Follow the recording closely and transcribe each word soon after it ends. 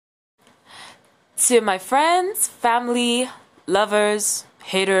To my friends, family, lovers,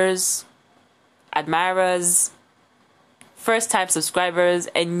 haters, admirers, first-time subscribers,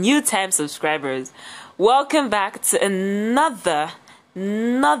 and new-time subscribers, welcome back to another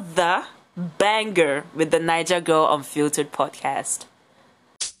banger with the Niger Girl Unfiltered podcast.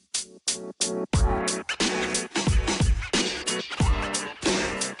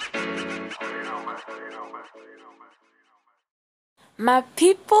 My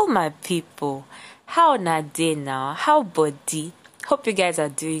people, how na day now? How body? Hope you guys are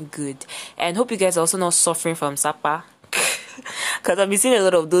doing good, and hope you guys are also not suffering from sapa. Cause I've been seeing a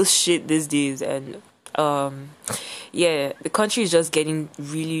lot of those shit these days, and the country is just getting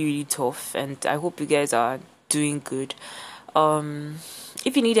really tough, and I hope you guys are doing good.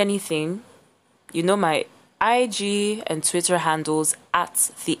 If you need anything, you know my IG and Twitter handles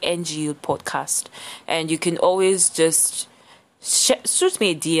at the NGU podcast, and you can always just shoot me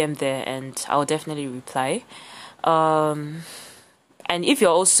a DM there and I'll definitely reply. And if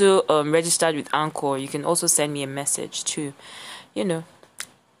you're also registered with Anchor, you can also send me a message too. You know,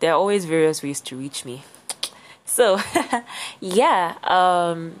 there are always various ways to reach me. So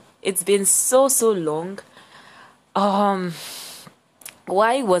it's been so long.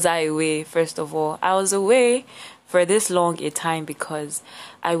 Why was I away? First of all, I was away for this long a time because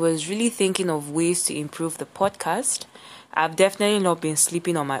I was really thinking of ways to improve the podcast. I've definitely not been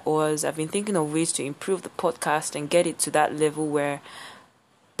sleeping on my oars. I've been thinking of ways to improve the podcast and get it to that level where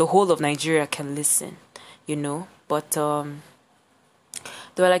the whole of Nigeria can listen, you know. But there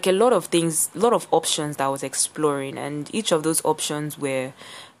were like a lot of options that I was exploring, and each of those options were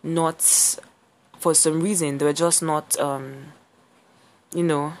not, for some reason, they were just not, they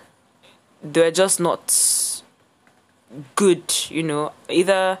were just not good, you know.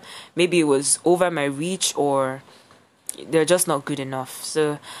 Either maybe it was over my reach or they're just not good enough.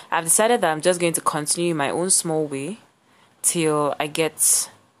 So I've decided that I'm just going to continue my own small way till I get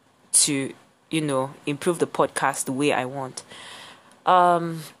to, improve the podcast the way I want.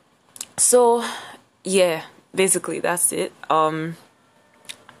 Basically that's it.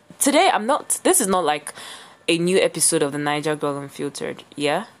 Today this is not like a new episode of the Niger Girl Unfiltered.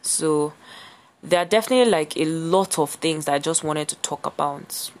 Yeah. So there are definitely like a lot of things that I just wanted to talk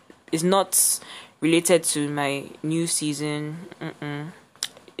about. It's not related to my new season.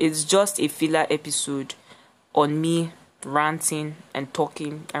 It's just a filler episode on me ranting and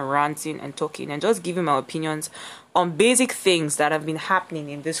talking and just giving my opinions on basic things that have been happening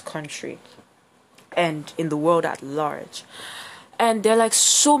in this country and in the world at large. And there are like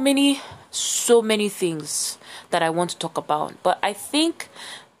so many things that I want to talk about, but I think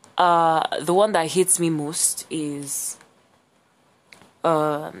the one that hits me most is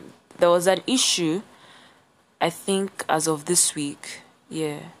there was an issue, I think as of this week,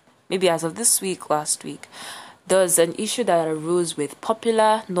 last week, there was an issue that arose with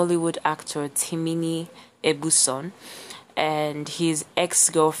popular Nollywood actor Timini Ebuson and his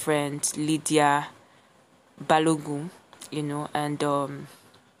ex-girlfriend Lydia Balogun, and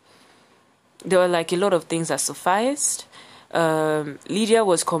there were like a lot of things that sufficed. Lydia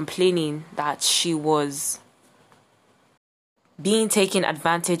was complaining that she was being taken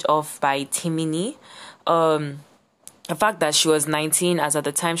advantage of by Timini. The fact that she was 19, as at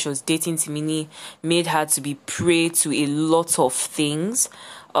the time she was dating Timini, made her to be prey to a lot of things.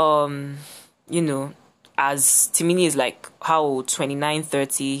 As Timini is like, how old? 29,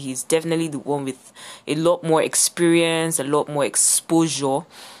 30. He's definitely the one with a lot more experience, a lot more exposure.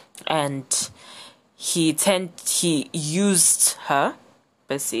 And he used her,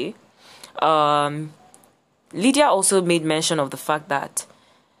 per se. Lydia also made mention of the fact that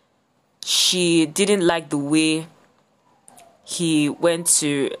she didn't like the way he went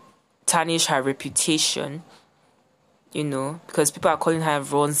to tarnish her reputation, because people are calling her a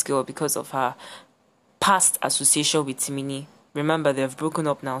Ron's girl because of her past association with Timini. Remember, they've broken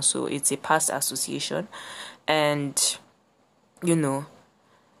up now, so it's a past association. And,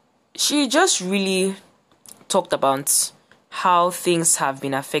 she just really talked about how things have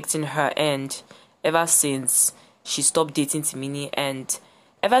been affecting her end ever since she stopped dating Timini and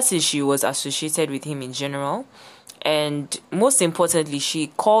ever since she was associated with him in general. And most importantly,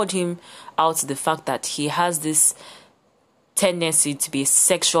 she called him out to the fact that he has this tendency to be a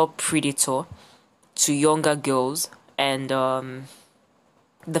sexual predator to younger girls, and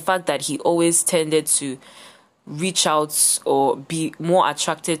the fact that he always tended to reach out or be more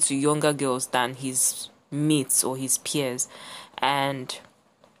attracted to younger girls than his mates or his peers. And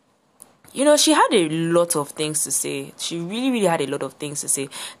she had a lot of things to say. She really had a lot of things to say.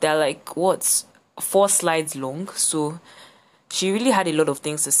 They're like, 4 slides long. So she really had a lot of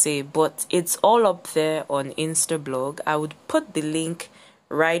things to say, but it's all up there on Instablog. I would put the link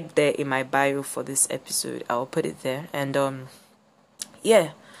right there in my bio for this episode. I'll put it there. And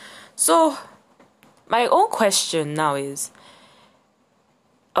yeah. So my own question now is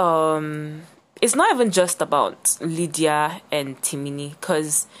it's not even just about Lydia and Timini,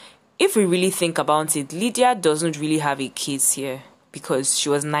 because if we really think about it, Lydia doesn't really have a case here because she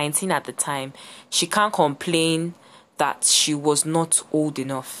was 19 at the time. She can't complain that she was not old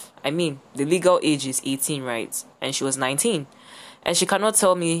enough. I mean, the legal age is 18, right? And she was 19. And she cannot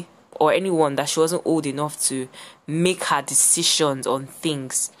tell me or anyone that she wasn't old enough to make her decisions on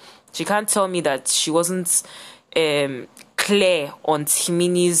things. She can't tell me that she wasn't clear on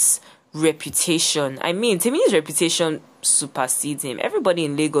Timini's reputation. I mean, Timini's reputation supersedes him. Everybody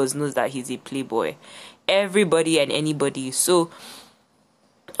in Lagos knows that he's a playboy. Everybody and anybody. So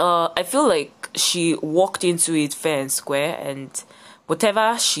I feel like she walked into it fair and square, and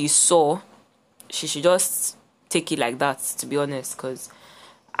whatever she saw, she should just take it like that, to be honest, because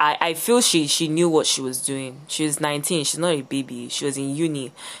I feel she knew what she was doing. She was 19. She's not a baby. She was in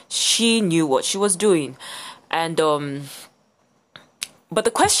uni. She knew what she was doing. And but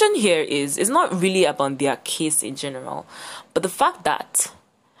the question here is, it's not really about their case in general, but the fact that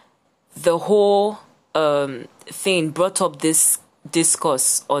the whole thing brought up this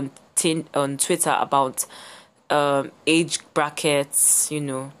discourse on Twitter about age brackets, you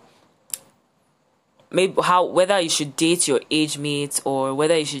know, maybe whether you should date your age mates or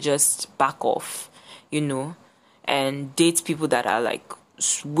whether you should just back off, you know, and date people that are like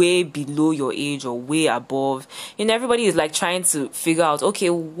way below your age or way above. You know, everybody is like trying to figure out,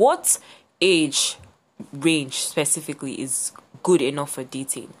 okay, what age range specifically is good enough for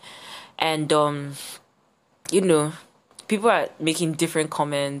dating. And you know, people are making different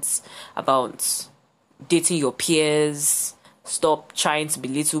comments about dating your peers. Stop trying to be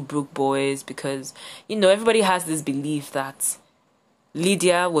little broke boys, because, you know, everybody has this belief that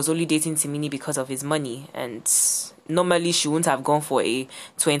Lydia was only dating Timini because of his money, and normally she wouldn't have gone for a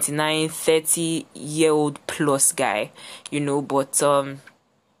 29, 30-year-old plus guy, you know, but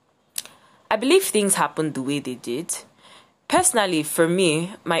I believe things happened the way they did. Personally, for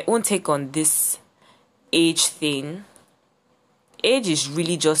me, my own take on this age thing, age is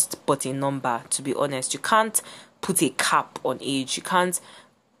really just but a number, to be honest. You can't put a cap on age. You can't,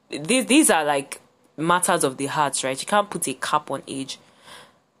 these are like matters of the heart, right? You can't put a cap on age.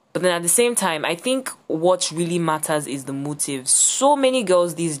 But then at the same time, I think what really matters is the motive. So many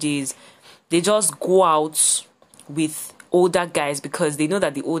girls these days, they just go out with older guys because they know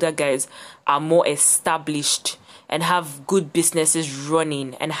that the older guys are more established and have good businesses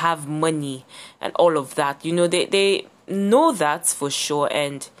running and have money and all of that. You know, they know that for sure,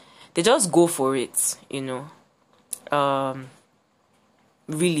 and they just go for it, you know.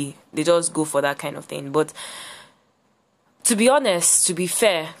 Really, they just go for that kind of thing. But to be honest, to be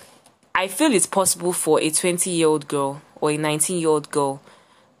fair, I feel it's possible for a 20-year-old girl or a 19-year-old girl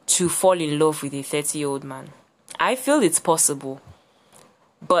to fall in love with a 30-year-old man. I feel it's possible.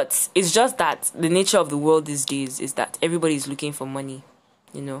 But it's just that the nature of the world these days is that everybody's looking for money,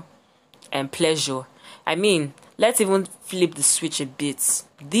 you know, and pleasure. I mean, let's even flip the switch a bit.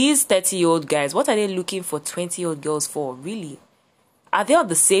 These 30-year-old guys, what are they looking for 20-year-old girls for, really? Are they on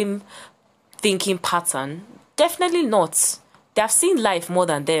the same thinking pattern? Definitely not. They have seen life more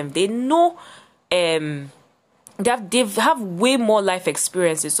than them. They know, they have way more life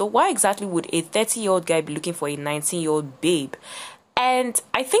experiences. So why exactly would a 30-year-old guy be looking for a 19-year-old babe? And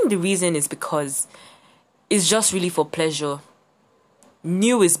I think the reason is because it's just really for pleasure.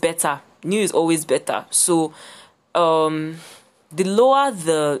 New is better. New is always better. So, the lower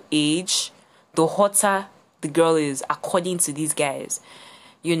the age, the hotter the girl is, according to these guys.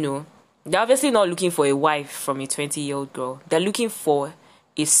 You know, they're obviously not looking for a wife from a 20-year-old girl. They're looking for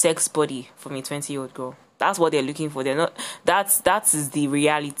a sex body from a 20-year-old girl. That's what they're looking for. They're not. That is the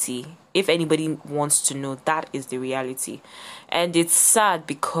reality. If anybody wants to know, that is the reality. And it's sad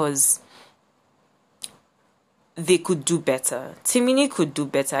because they could do better. Timini could do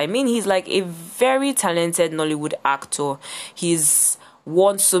better. I mean, he's like a very talented Nollywood actor. He's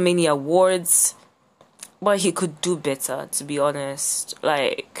won so many awards, but he could do better, to be honest.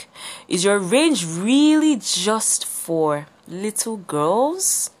 Like, is your range really just for little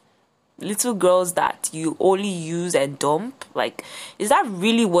girls? Little girls that you only use and dump? Like, is that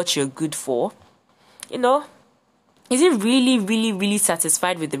really what you're good for? You know? Is he really, really, really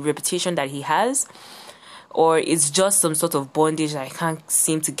satisfied with the reputation that he has? Or it's just some sort of bondage that he can't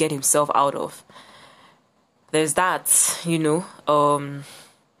seem to get himself out of? There's that, you know.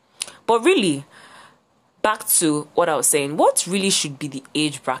 But really, back to what I was saying, what really should be the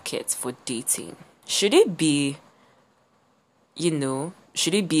age bracket for dating? Should it be,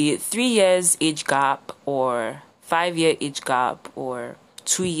 should it be 3 years age gap, or 5-year age gap, or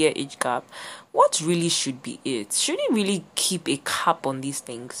 2-year age gap? What really should be it? Should it really keep a cap on these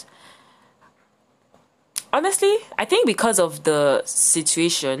things? Honestly, I think because of the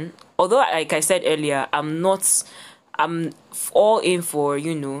situation, although like I said earlier, I'm all in for,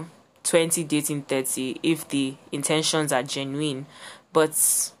 20 dating 30 if the intentions are genuine.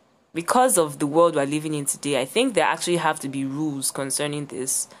 But because of the world we're living in today, I think there actually have to be rules concerning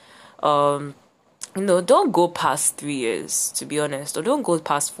this. Don't go past 3 years, to be honest, or don't go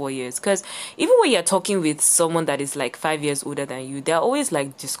past 4 years, because even when you're talking with someone that is like 5 years older than you, there are always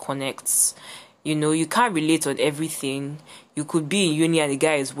like disconnects. You can't relate on everything. You could be in uni and the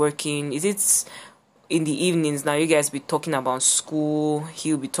guy is working. Is it in the evenings now? You guys be talking about school,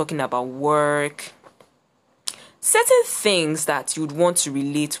 he'll be talking about work. Certain things that you'd want to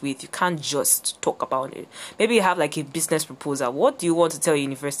relate with, you can't just talk about it. Maybe you have like a business proposal. What do you want to tell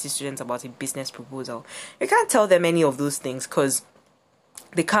university students about a business proposal? You can't tell them any of those things because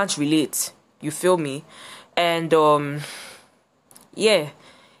they can't relate. You feel me? And yeah,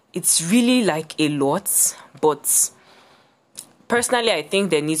 it's really like a lot. But personally, I think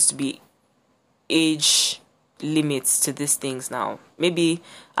there needs to be age limits to these things now. Maybe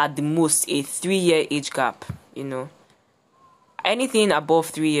at the most a 3-year age gap. Anything above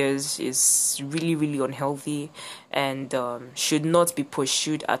 3 years is really, really unhealthy and should not be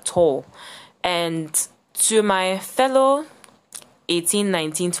pursued at all. And to my fellow 18,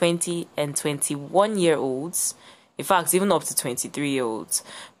 19, 20 and 21-year-olds, in fact even up to 23-year-olds,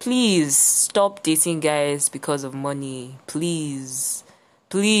 please stop dating guys because of money. Please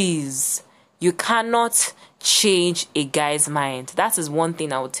you cannot change a guy's mind. That is one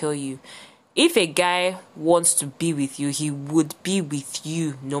thing I will tell you. If a guy wants to be with you, he would be with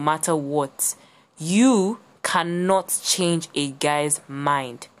you no matter what. You cannot change a guy's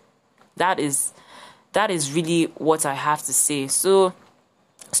mind. That is really what I have to say. So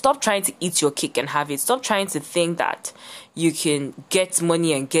stop trying to eat your cake and have it. Stop trying to think that you can get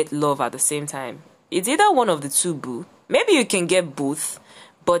money and get love at the same time. It's either one of the two, boo. Maybe you can get both,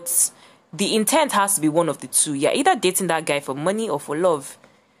 but the intent has to be one of the two. You're either dating that guy for money or for love.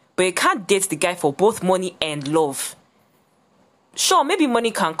 But you can't date the guy for both money and love. Sure, maybe money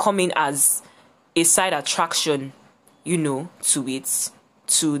can come in as a side attraction, to it,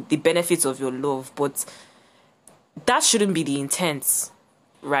 to the benefits of your love. But that shouldn't be the intent,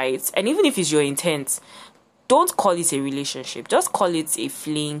 right? And even if it's your intent, don't call it a relationship. Just call it a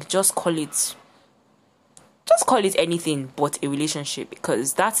fling. Just call it anything but a relationship,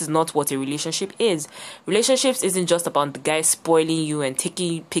 because that is not what a relationship is. Relationships isn't just about the guy spoiling you and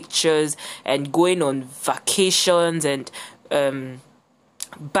taking pictures and going on vacations and buying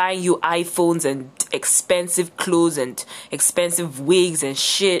you iPhones and expensive clothes and expensive wigs and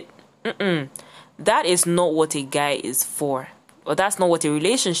shit. That is not what a guy is for, or that's not what a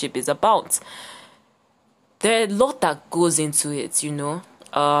relationship is about. There are a lot that goes into it, the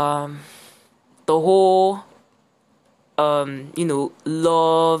whole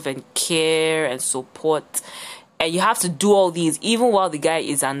love and care and support, and you have to do all these even while the guy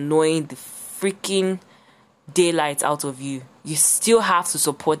is annoying the freaking daylight out of you. You still have to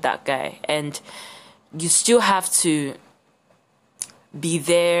support that guy, and you still have to be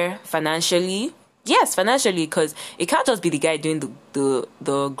there financially. Yes, financially, because it can't just be the guy doing the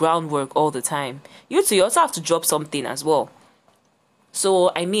groundwork all the time. You also have to drop something as well.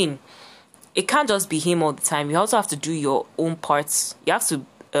 So I mean, it can't just be him all the time. You also have to do your own parts. You have to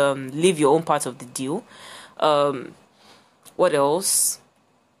live your own part of the deal. What else?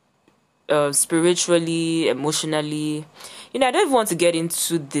 Spiritually, emotionally. I don't even want to get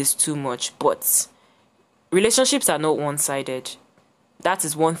into this too much, but relationships are not one-sided. That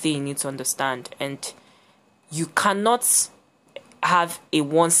is one thing you need to understand. And you cannot have a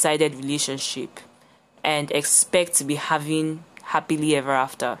one-sided relationship and expect to be having happily ever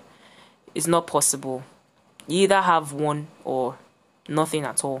after. It's not possible. You either have one or nothing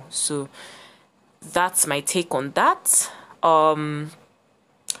at all. So that's my take on that. Now,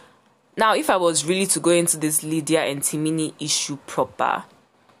 if I was really to go into this Lydia and Timini issue proper,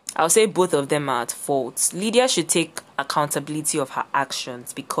 I'll say both of them are at fault. Lydia should take accountability of her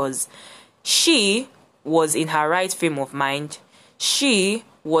actions because she was in her right frame of mind. She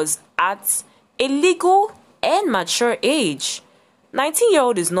was at a legal and mature age.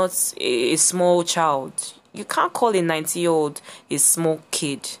 19-year-old is not a small child. You can't call a 19-year-old a small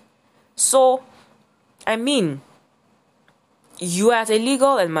kid. So, I mean, you are at a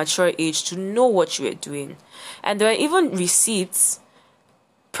legal and mature age to know what you are doing. And there are even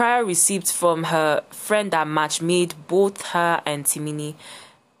prior receipts from her friend that match made both her and Timini,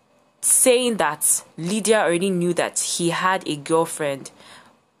 saying that Lydia already knew that he had a girlfriend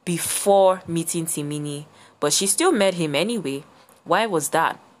before meeting Timini, but she still met him anyway. Why was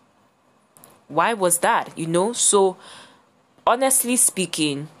that? So honestly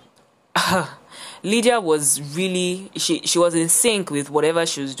speaking, Lydia was really, she was in sync with whatever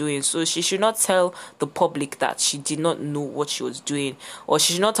she was doing. So she should not tell the public that she did not know what she was doing, or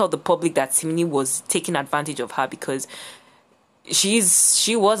she should not tell the public that Timini was taking advantage of her, because she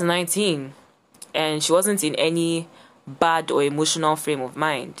was 19 and she wasn't in any bad or emotional frame of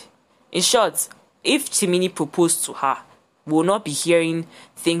mind. In short, if Timini proposed to her, we'll not be hearing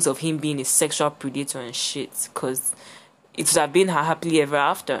things of him being a sexual predator and shit, because it would have been her happily ever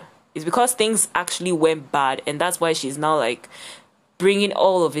after. It's because things actually went bad, and that's why she's now like bringing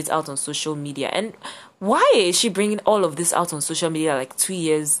all of it out on social media. And why is she bringing all of this out on social media like 2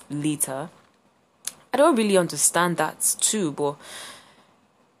 years later? I don't really understand that too, but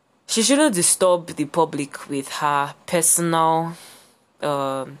she shouldn't disturb the public with her personal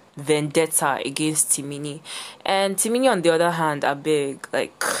vendetta against Timini. And Timini, on the other hand, I beg,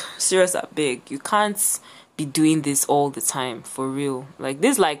 like, serious, I beg, you can't be doing this all the time, for real. Like,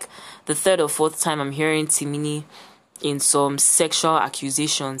 this is like the third or fourth time I'm hearing Timini in some sexual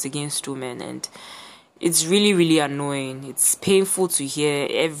accusations against women, and it's really, really annoying. It's painful to hear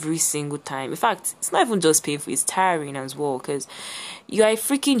every single time. In fact, it's not even just painful, it's tiring as well, because you are a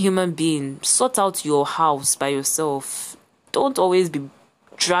freaking human being. Sort out your house by yourself. Don't always be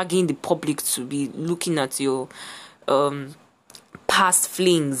dragging the public to be looking at your past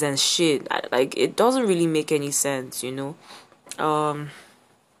flings and shit. Like, it doesn't really make any sense, you know.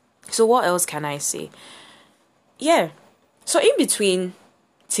 So what else can I say? Yeah. So in between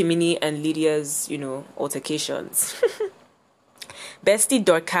Timini and Lydia's, altercations, Bestie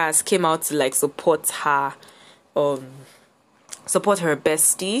Dorcas came out to like support her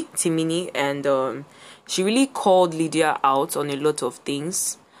bestie Timini, and she really called Lydia out on a lot of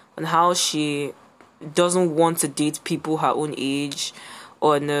things, on how she doesn't want to date people her own age,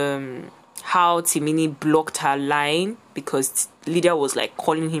 on how Timini blocked her line because Lydia was like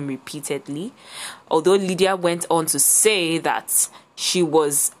calling him repeatedly. Although Lydia went on to say that she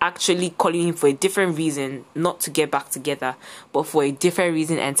was actually calling him for a different reason, not to get back together, but for a different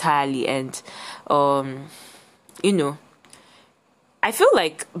reason entirely. And I feel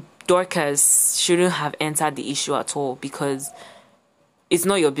like Dorcas shouldn't have entered the issue at all, because it's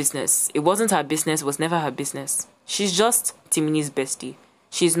not your business. It wasn't her business. It was never her business. She's just Timini's bestie.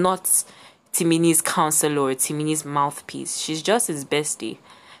 She's not Timini's counselor or Timini's mouthpiece. She's just his bestie.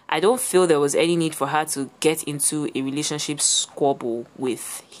 I don't feel there was any need for her to get into a relationship squabble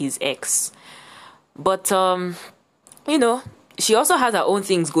with his ex. But, she also has her own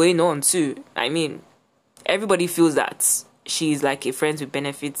things going on too. I mean, everybody feels that she's like a friends with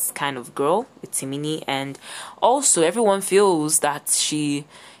benefits kind of girl with Timini, and also everyone feels that she,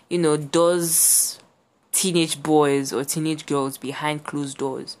 does teenage boys or teenage girls behind closed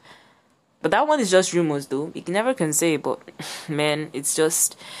doors. But that one is just rumors though. You never can say, but man, it's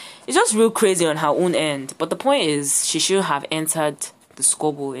just real crazy on her own end. But the point is, she shouldn't have entered the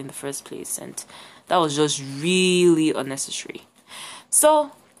squabble in the first place, and that was just really unnecessary.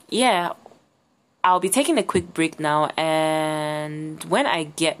 So yeah, I'll be taking a quick break now, and when I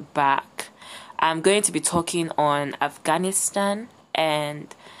get back, I'm going to be talking on Afghanistan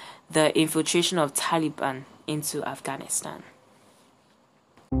and the infiltration of Taliban into Afghanistan.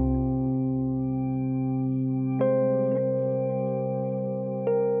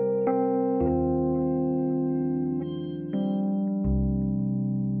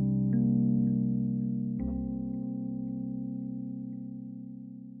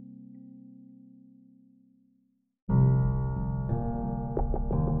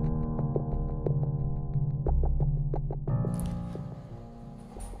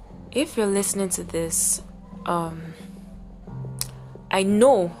 If you're listening to this, I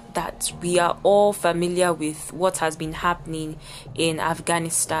know that we are all familiar with what has been happening in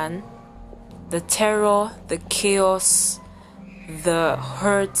Afghanistan. The terror, the chaos, the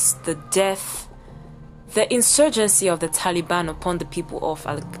hurts, the death, the insurgency of the Taliban upon the people of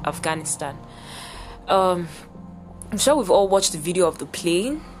Afghanistan. I'm sure we've all watched the video of the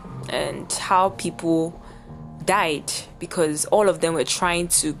plane and how people died because all of them were trying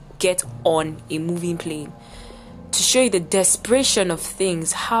to get on a moving plane. To show you the desperation of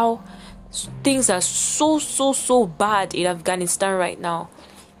things, how things are so bad in Afghanistan right now.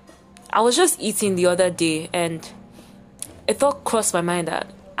 I was just eating the other day, and a thought crossed my mind that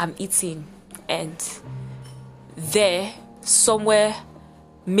I'm eating, and there, somewhere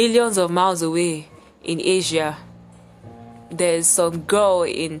millions of miles away in Asia, there's some girl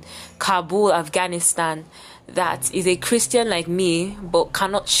in Kabul, Afghanistan, that is a Christian like me, but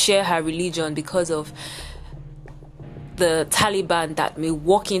cannot share her religion because of the Taliban that may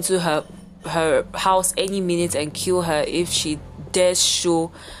walk into her house any minute and kill her if she dares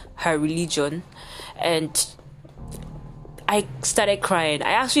show her religion. And I started crying.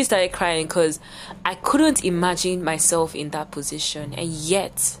 I actually started crying because I couldn't imagine myself in that position, and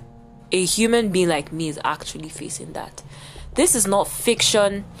yet a human being like me is actually facing that. This is not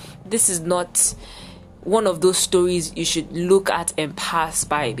fiction. This is not one of those stories you should look at and pass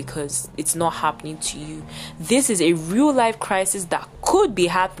by because it's not happening to you. This is a real life crisis that could be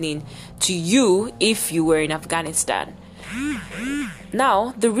happening to you if you were in Afghanistan.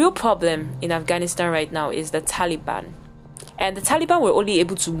 Now, the real problem in Afghanistan right now is the Taliban. And the Taliban were only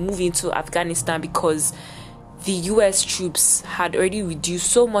able to move into Afghanistan because the US troops had already reduced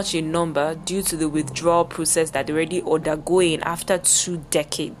so much in number due to the withdrawal process that they were already undergoing after 2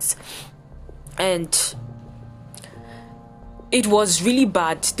 decades. And it was really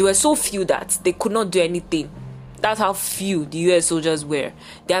bad. There were so few that they could not do anything. That's how few the US soldiers were.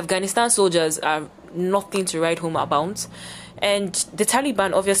 The Afghanistan soldiers are nothing to write home about. And the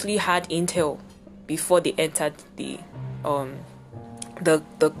Taliban obviously had intel before they entered the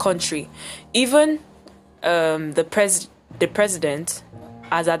country. Even the president,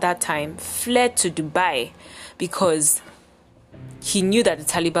 as at that time, fled to Dubai because he knew that the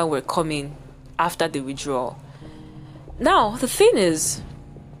Taliban were coming after the withdrawal. Now, the thing is,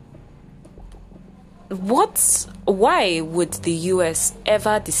 why would the US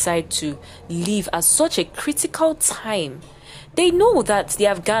ever decide to leave at such a critical time? They know that the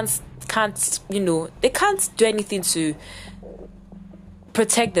Afghans can't, they can't do anything to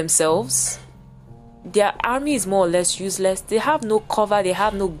protect themselves. Their army is more or less useless. They have no cover. They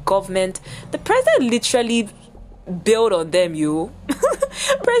have no government. The president literally bailed on them,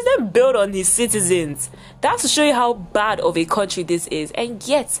 President bailed on his citizens. That's to show you how bad of a country this is. And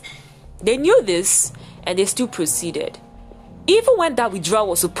yet, they knew this and they still proceeded. Even when that withdrawal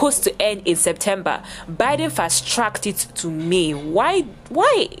was supposed to end in September, Biden fast-tracked it to May. Why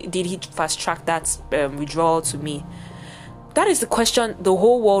did he fast-track that withdrawal to May? That is the question the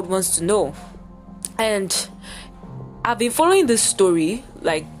whole world wants to know. And I've been following this story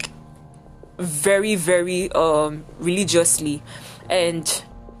very, very religiously. And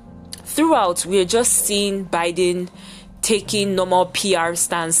throughout, we're just seeing Biden taking normal PR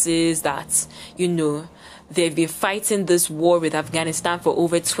stances that, they've been fighting this war with Afghanistan for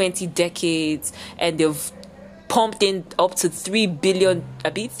over 20 decades, and they've pumped in up to $3 trillion.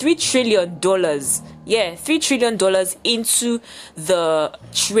 Yeah, $3 trillion into the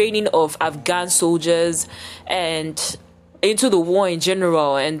training of Afghan soldiers and into the war in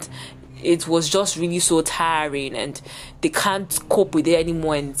general. And it was just really so tiring, and they can't cope with it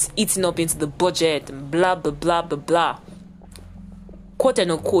anymore, and it's eating up into the budget and blah, blah, blah, blah, blah. Quote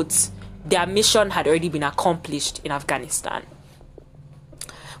and unquote, their mission had already been accomplished in Afghanistan.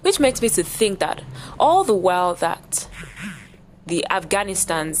 Which makes me to think that all the while that the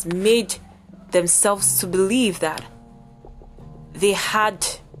Afghanistans made themselves to believe that they had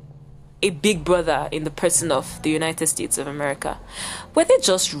a big brother in the person of the United States of America, were they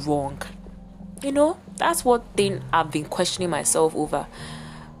just wrong? That's what thing I've been questioning myself over.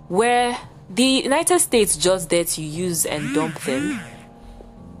 Were the United States just there to use and dump them?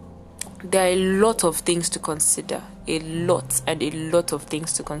 There are a lot of things to consider. A lot of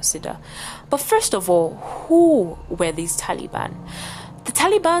things to consider. But first of all, who were these Taliban? The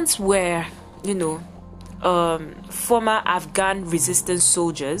Talibans were, former Afghan resistance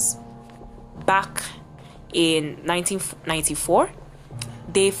soldiers back in 1994.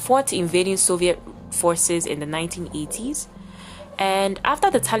 They fought invading Soviet forces in the 1980s. And after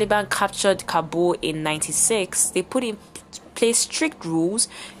the Taliban captured Kabul in 96, they put in place strict rules,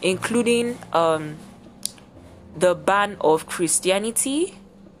 including the ban of Christianity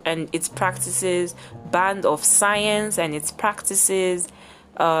and its practices, ban of science and its practices.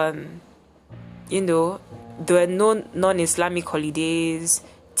 There were no non-Islamic holidays,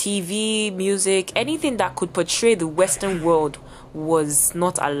 TV, music, anything that could portray the Western world was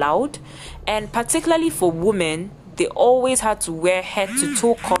not allowed. And particularly for women, they always had to wear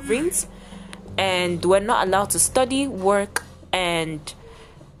head-to-toe coverings and were not allowed to study, work, and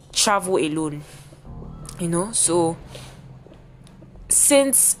travel alone. So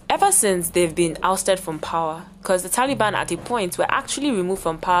ever since they've been ousted from power, because the Taliban at a point were actually removed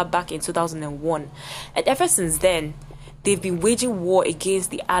from power back in 2001, and ever since then they've been waging war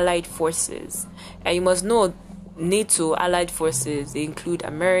against the Allied forces. And you must know, NATO Allied forces, they include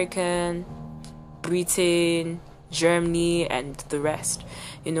American, Britain, Germany, and the rest,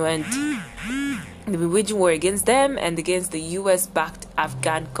 and they've been waging war against them and against the US-backed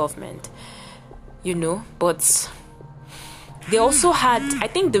Afghan government, but they also had, I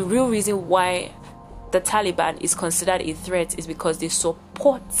think the real reason why the Taliban is considered a threat is because they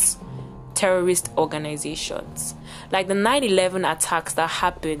support terrorist organizations. Like the 9/11 attacks that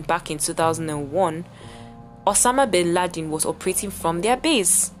happened back in 2001, Osama bin Laden was operating from their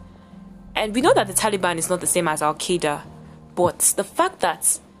base. And we know that the Taliban is not the same as Al-Qaeda, but the fact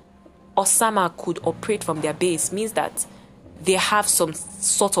that Osama could operate from their base means that they have some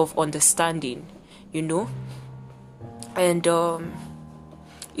sort of understanding, And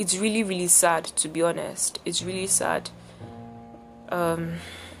it's really, really sad, to be honest. It's really sad.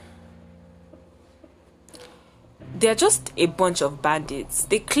 They're just a bunch of bandits.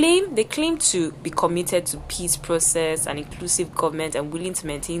 They claim to be committed to peace process and inclusive government and willing to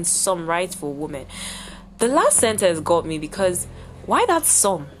maintain some rights for women. The last sentence got me, because why that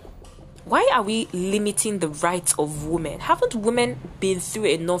some? Why are we limiting the rights of women? Haven't women been through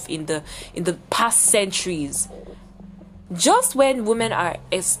enough in the past centuries? Just when women are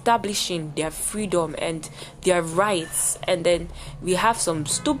establishing their freedom and their rights, and then we have some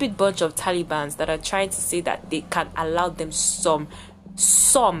stupid bunch of Talibans that are trying to say that they can allow them some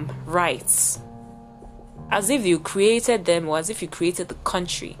rights, as if you created them, or as if you created the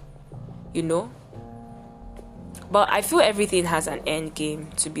country, But I feel everything has an end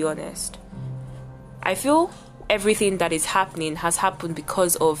game, to be honest. I feel everything that is happening has happened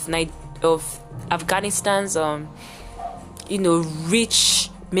because of Afghanistan's rich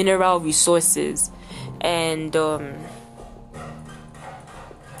mineral resources, and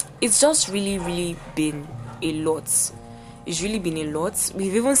it's just really, really been a lot. It's really been a lot.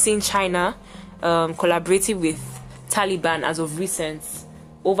 We've even seen China collaborating with Taliban as of recent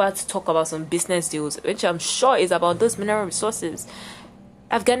over to talk about some business deals, which I'm sure is about those mineral resources.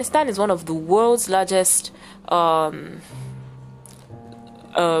 Afghanistan is one of the world's largest world's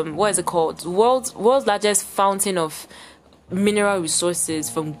largest fountain of mineral resources,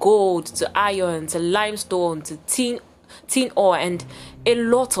 from gold to iron to limestone to tin ore, and a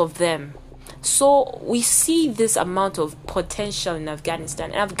lot of them. So we see this amount of potential in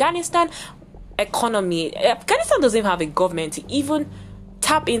Afghanistan. And Afghanistan doesn't even have a government to even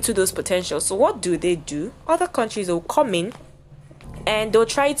tap into those potentials. So what do? Other countries will come in and they'll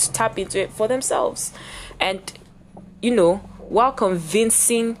try to tap into it for themselves, and while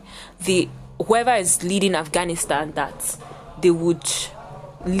convincing whoever is leading Afghanistan that they would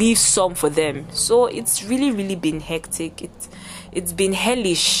leave some for them. So it's really, really been hectic. It's been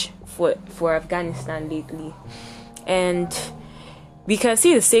hellish for Afghanistan lately, and we can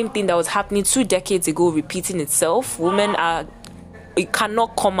see the same thing that was happening 2 decades ago repeating itself. You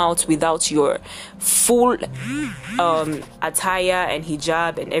cannot come out without your full attire and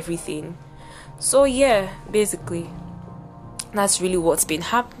hijab and everything. So yeah, basically that's really what's been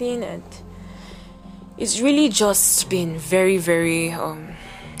happening, and it's really just been very, very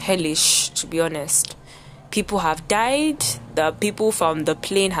hellish, to be honest. People have died. The people from the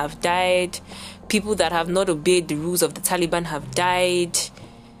plane have died. People that have not obeyed the rules of the Taliban have died.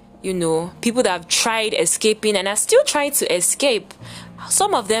 People that have tried escaping and are still trying to escape,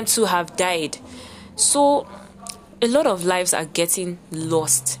 some of them too have died. So a lot of lives are getting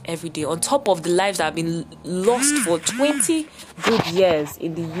lost every day, on top of the lives that have been lost for 20 good years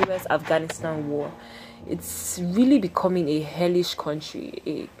in the US-Afghanistan war. It's really becoming a hellish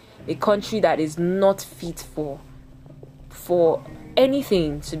country, a country that is not fit for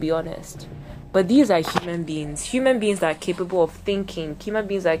anything, to be honest. But these are human beings that are capable of thinking, human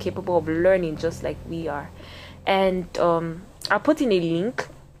beings that are capable of learning just like we are. And I'll put in a link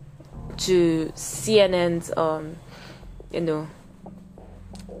to CNN's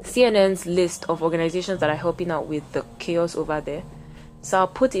CNN's list of organizations that are helping out with the chaos over there. So I'll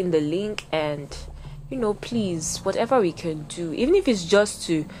put in the link, and please, whatever we can do, even if it's just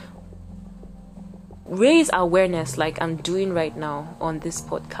to raise awareness like I'm doing right now on this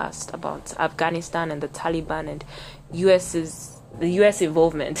podcast about Afghanistan and the Taliban and the US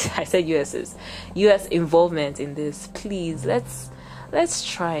involvement. I said US involvement in this. Please, let's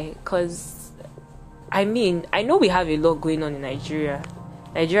try, because I know we have a lot going on in Nigeria.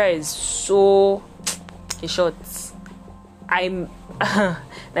 Nigeria is so, in short,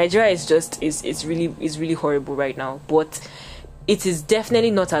 Nigeria is really horrible right now, but it is definitely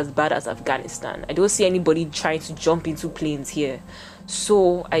not as bad as Afghanistan. I don't see anybody trying to jump into planes here.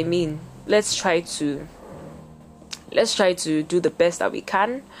 So let's try to let's try to do the best that we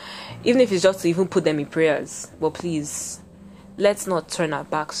can, even if it's just to even put them in prayers. But please, let's not turn our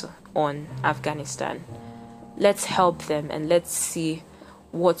backs on Afghanistan. Let's help them, and let's see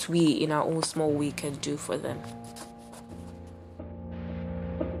what we in our own small way can do for them.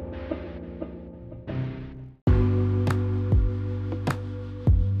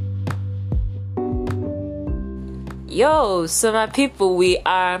 Yo, so my people, we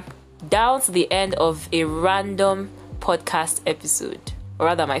are down to the end of a random podcast episode, or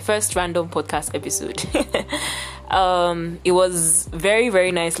rather my first random podcast episode. It was very,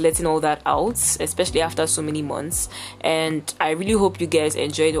 very nice letting all that out, especially after so many months, and I really hope you guys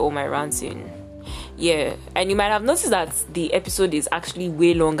enjoyed all my ranting. Yeah, and you might have noticed that the episode is actually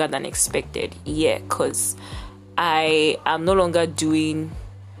way longer than expected. Yeah, because I am no longer doing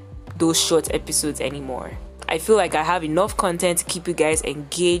those short episodes anymore. I feel like I have enough content to keep you guys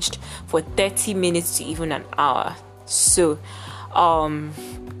engaged for 30 minutes to even an hour. So,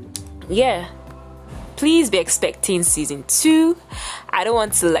 yeah, please be expecting season 2. I don't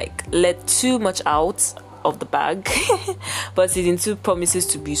want to let too much out of the bag, but season 2 promises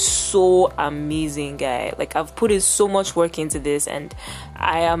to be so amazing, guy. I've put in so much work into this, and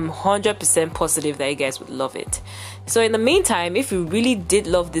I am 100% positive that you guys would love it. So in the meantime, if you really did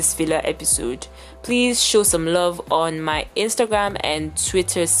love this filler episode, please show some love on my Instagram and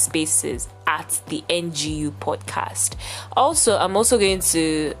Twitter spaces at the NGU podcast. Also, I'm also going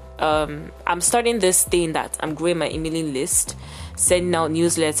to I'm starting this thing that I'm growing my emailing list, sending out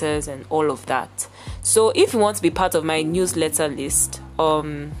newsletters and all of that. So if you want to be part of my newsletter list,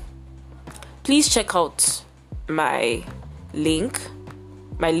 please check out my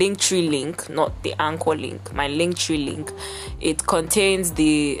Linktree link, not the Anchor link, my Linktree link. It contains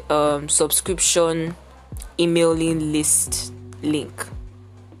the subscription emailing list link.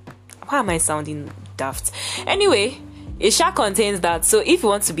 Why am I sounding daft? Anyway, it sure contains that. So if you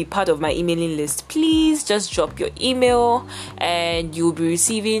want to be part of my emailing list, please just drop your email and you'll be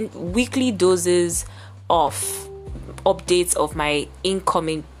receiving weekly doses of updates of my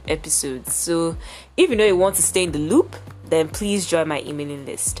incoming episodes. So if you want to stay in the loop, then please join my emailing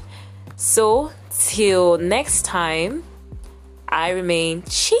list. So till next time, I remain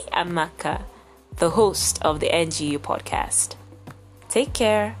Chiamaka, the host of the NGU podcast. Take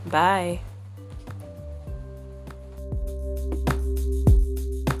care. Bye.